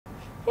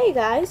Hey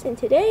guys, and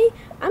today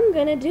I'm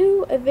gonna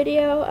do a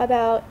video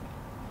about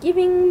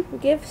giving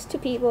gifts to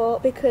people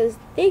because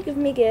they give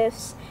me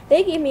gifts,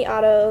 they give me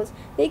autos,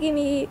 they give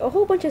me a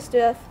whole bunch of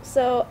stuff,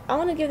 so I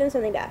want to give them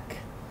something back.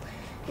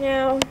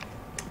 Now,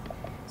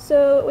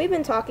 so we've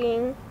been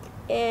talking,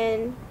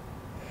 and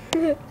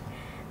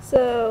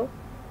so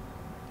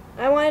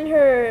I wanted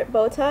her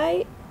bow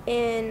tie,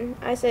 and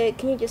I said,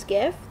 can you just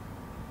gift?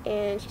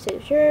 And she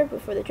said, sure, but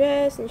for the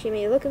dress, and she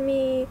made a look at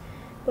me,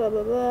 blah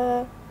blah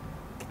blah.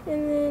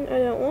 And then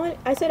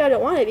I said I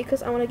don't want it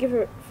because I want to give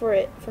her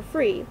it for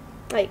free.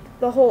 Like,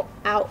 the whole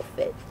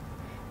outfit,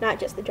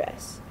 not just the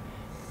dress.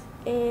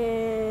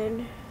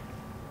 And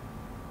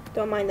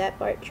don't mind that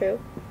part, true.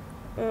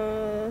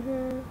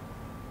 And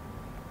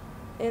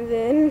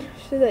then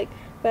she's like,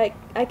 but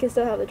I can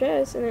still have the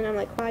dress. And then I'm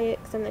like, quiet,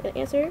 because I'm not going to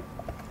answer.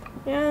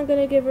 Now I'm going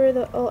to give her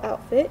the whole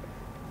outfit.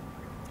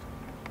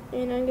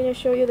 And I'm going to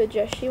show you the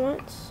dress she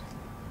wants.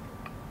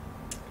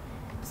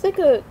 It's like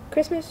a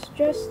Christmas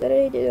dress that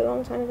I did a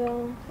long time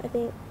ago, I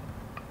think.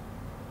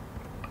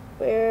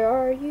 Where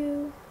are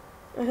you?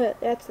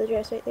 That's the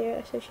dress right there.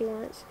 That's what she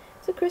wants.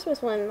 It's a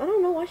Christmas one. I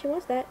don't know why she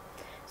wants that.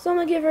 So I'm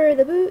going to give her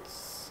the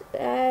boots.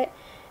 And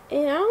I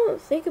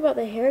don't think about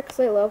the hair because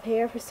I love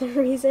hair for some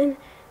reason.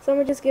 So I'm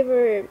going to just give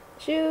her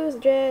shoes, the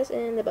dress,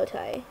 and the bow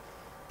tie.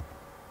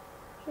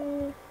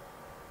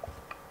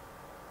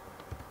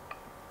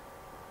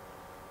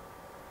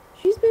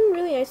 She's been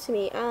really nice to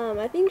me.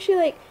 I think she,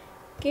 like,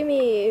 gave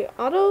me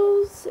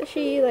autos.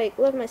 She, like,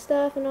 loved my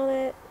stuff and all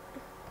that.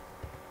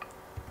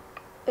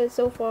 It's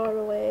so far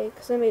away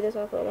because I made this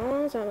off a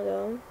long time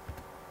ago.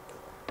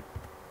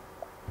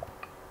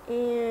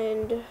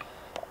 And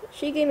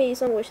she gave me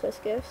some wish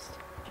list gifts.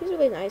 She's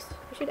really nice.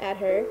 You should add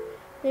her. Her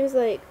name's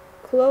like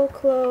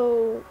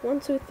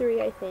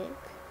Clo123, I think.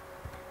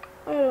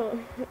 I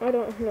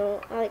don't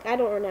know. I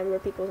don't remember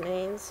people's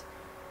names.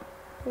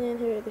 And then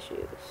here are the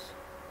shoes.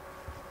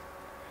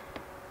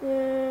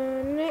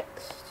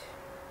 Next.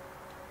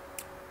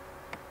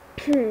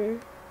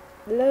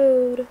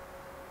 Load.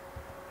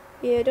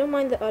 Yeah, don't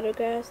mind the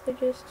autographs. They're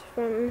just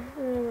from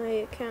my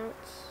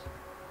accounts.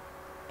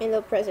 And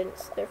the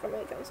presents, they're from my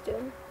accounts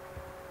too.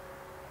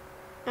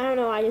 I don't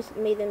know, I just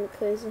made them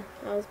because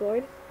I was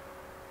bored.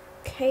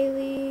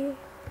 Kaylee.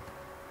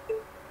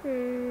 I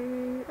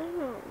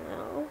don't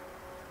know.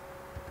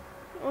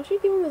 All she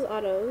gave me was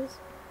autos.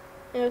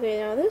 Okay,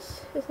 now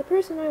this is the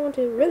person I want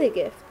to really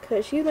gift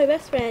because she's my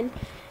best friend.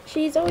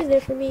 She's always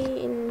there for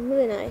me and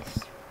really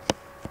nice.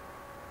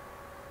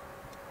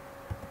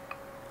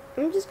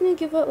 I'm just gonna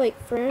give out like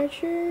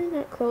furniture,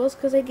 not clothes,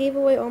 because I gave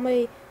away all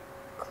my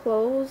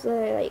clothes that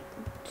I like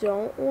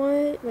don't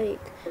want.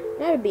 Like,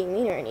 not being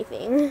mean or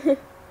anything.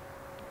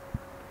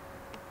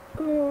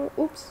 Oh,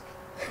 oops.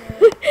 I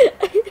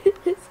hit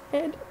his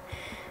head.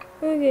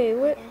 Okay,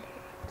 what?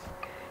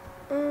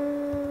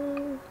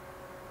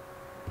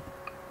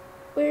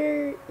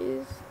 Where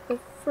is the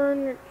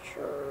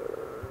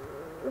furniture?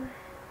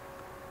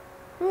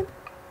 What?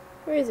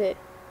 Where is it?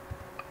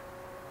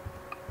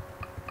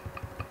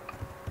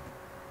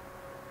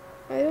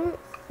 I don't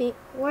think.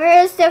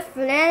 Where's the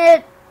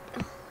planet?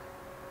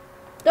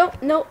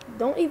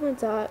 Don't even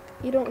talk.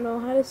 You don't know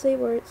how to say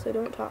words, so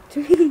don't talk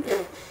to me.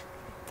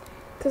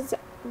 Because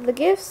the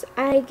gifts,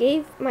 I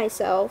gave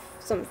myself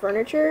some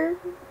furniture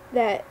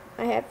that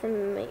I had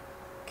from my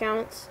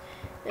accounts,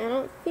 and I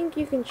don't think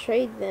you can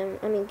trade them.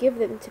 I mean, give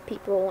them to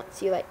people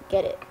once you, like,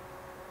 get it.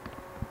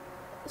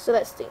 So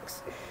that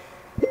stinks.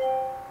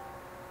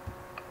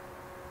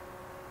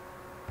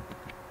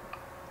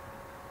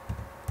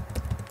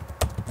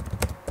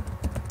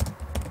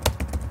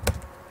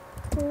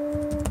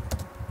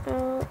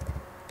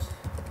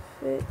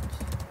 Outfit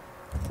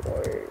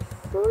for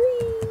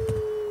free.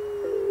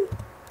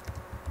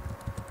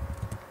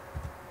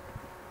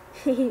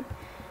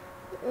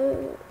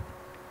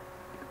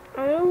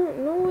 I don't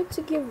know what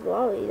to give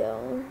Lolly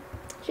though.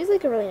 She's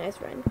like a really nice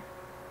friend.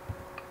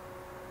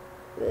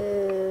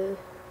 This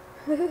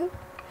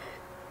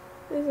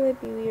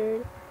might be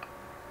weird.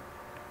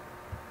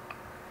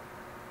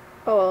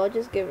 Oh, well, I'll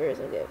just give her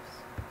some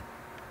gifts.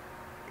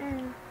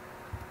 That's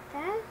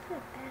a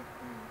bad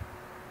one.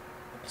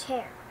 A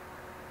chair.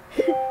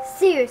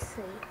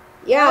 Seriously.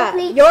 Yeah,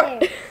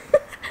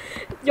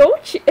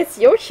 it's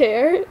your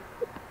chair.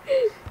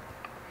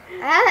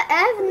 I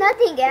have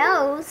nothing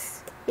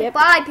else to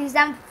buy because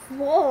I'm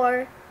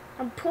poor.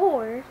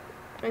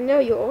 I know,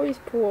 you're always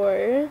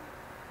poor.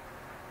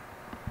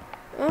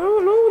 I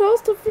don't know what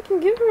else to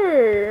freaking give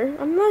her.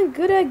 I'm not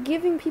good at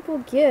giving people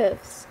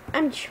gifts.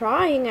 I'm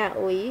trying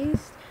at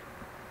least.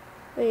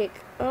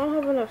 Like, I don't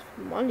have enough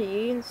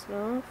money and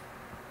stuff.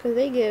 Because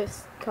they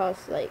gifts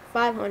cost like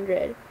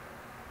 $500.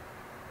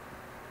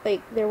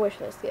 Like, their wish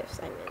list gifts,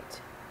 I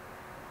meant.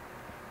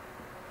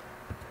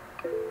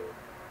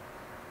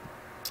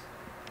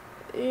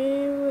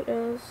 What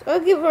else? I'll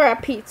give her a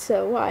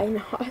pizza. Why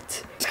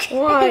not?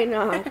 Why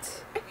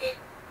not?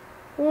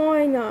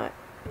 Why not?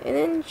 And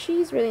then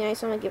she's really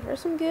nice. I'm gonna give her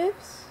some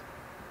gifts.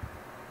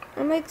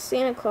 I'm like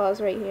Santa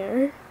Claus right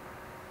here.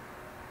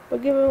 We're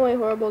giving away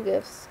horrible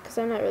gifts because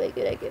I'm not really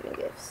good at giving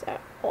gifts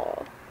at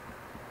all.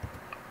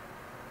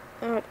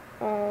 At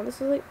all. This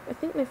is like, I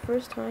think, my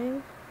first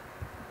time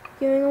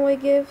giving away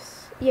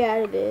gifts. Yeah,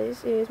 it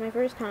is. It is my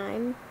first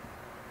time.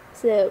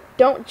 So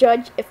don't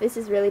judge if this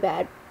is really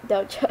bad.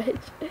 Don't judge.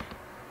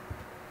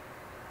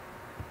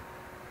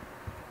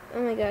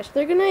 Oh my gosh,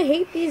 they're gonna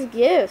hate these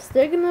gifts.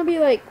 They're gonna be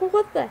like, well,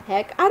 what the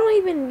heck? I don't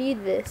even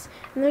need this.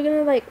 And they're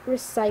gonna like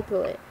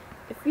recycle it.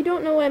 If you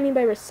don't know what I mean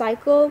by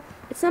recycle,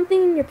 it's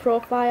something in your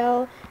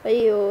profile that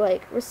you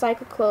like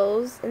recycle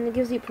clothes and it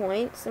gives you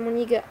points. And when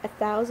you get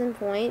 1,000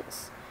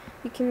 points,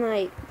 you can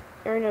like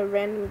earn a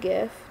random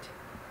gift.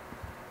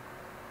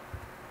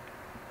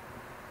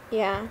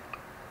 Yeah.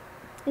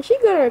 And she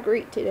got her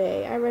greet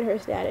today. I read her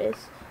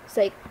status. It's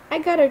like, I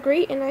got her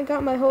greet and I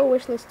got my whole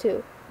wish list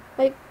too.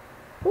 Like,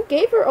 who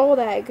gave her all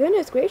that?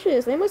 Goodness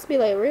gracious, they must be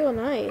like real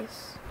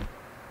nice.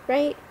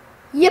 Right?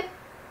 Yep.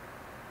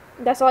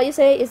 That's all you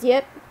say is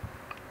yep?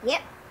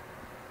 Yep.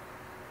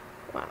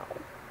 Wow.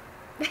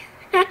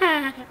 Ha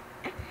ha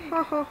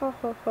ha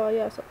ha ha,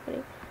 yeah, so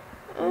funny.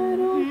 I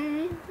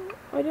don't.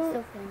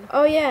 So funny.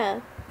 Oh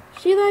yeah.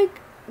 She like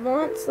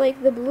wants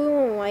like the blue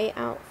and white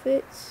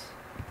outfits.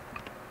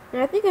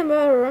 And I think I'm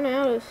about to run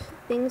out of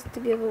things to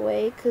give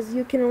away because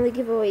you can only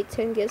give away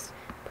 10 gifts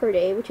per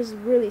day, which is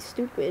really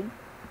stupid.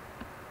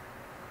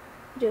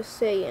 Just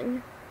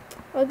saying.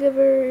 I'll give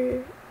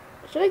her...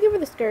 Should I give her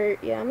the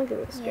skirt? Yeah, I'm gonna give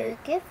her the skirt. Yeah,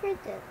 give her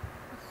the...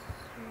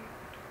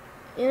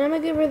 And I'm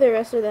gonna give her the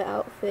rest of the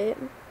outfit.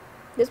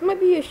 This might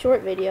be a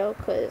short video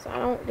because I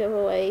don't give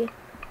away...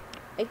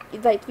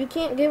 Like, you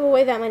can't give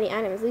away that many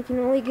items. You can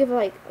only give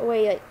away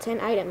like 10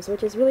 items,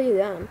 which is really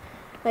dumb.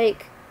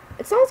 Like,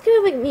 it sounds kind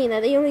of like mean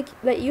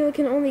that you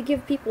can only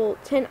give people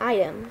 10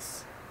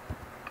 items.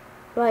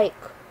 Like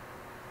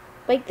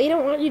they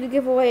don't want you to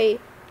give away,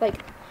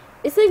 like,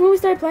 it's like Movie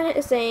Star Planet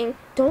is saying,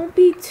 don't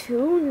be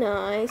too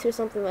nice or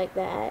something like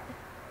that.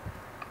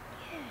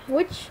 Yeah.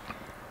 Which,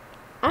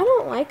 I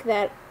don't like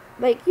that.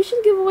 Like, you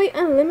should give away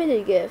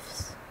unlimited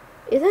gifts.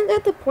 Isn't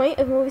that the point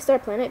of Movie Star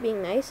Planet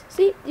being nice?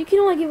 See, you can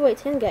only give away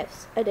 10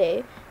 gifts a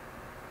day.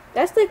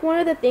 That's like one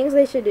of the things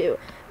they should do.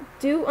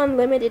 Do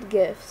unlimited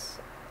gifts.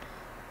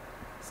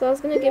 So I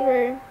was gonna give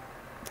her,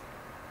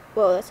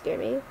 well, that scared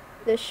me,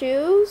 the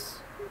shoes,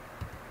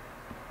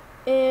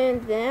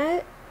 and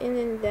that, and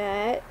then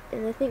that,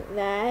 and I think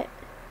that.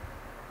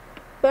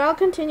 But I'll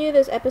continue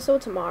this episode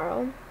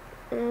tomorrow.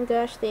 Oh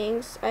gosh,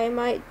 thanks. I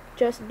might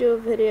just do a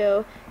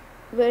video,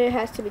 but it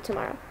has to be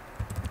tomorrow.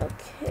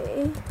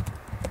 Okay.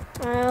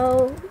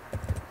 I'll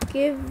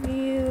give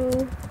you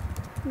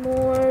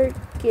more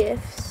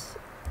gifts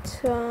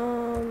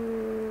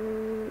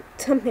tomorrow.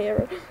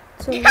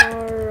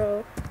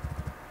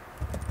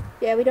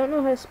 Yeah, we don't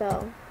know how to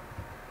spell.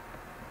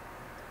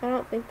 I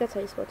don't think that's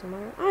how you spell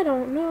tomorrow. I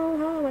don't know.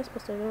 How am I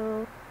supposed to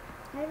know?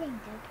 I think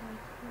that's how you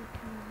spell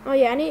tomorrow. Oh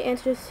yeah, I need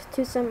answers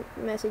to some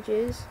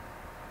messages.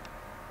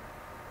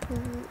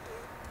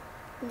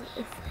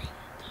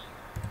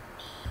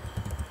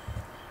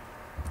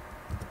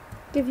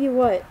 Give you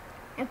what?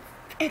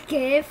 A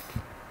gift.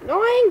 No,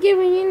 I ain't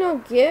giving you no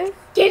gift.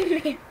 Give me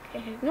a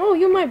gift. No,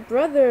 you're my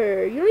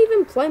brother. You don't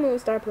even play Movie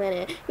Star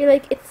Planet. You're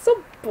like, it's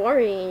so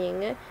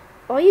boring.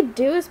 All you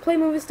do is play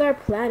Movie Star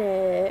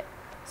Planet.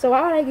 So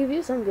why would I give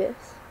you some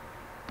gifts?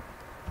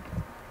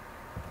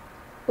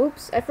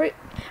 Oops,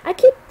 I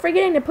keep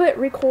forgetting to put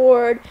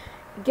record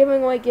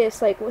giving away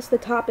gifts. Like, what's the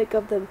topic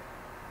of the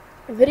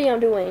video I'm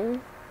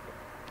doing?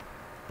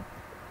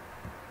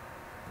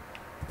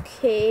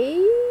 Okay,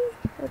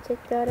 I'll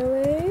take that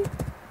away.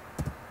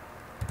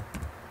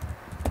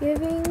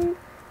 Giving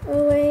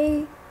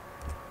away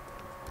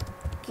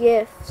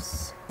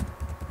gifts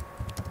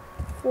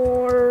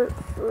for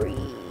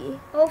free.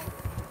 Oh.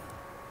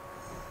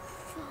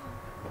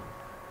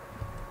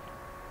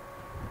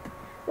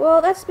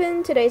 Well, that's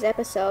been today's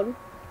episode.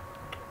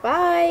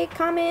 Bye.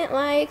 Comment,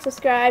 like,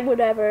 subscribe,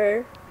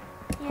 whatever.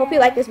 Yeah. Hope you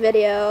like this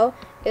video.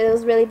 It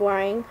was really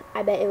boring.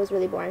 I bet it was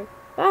really boring.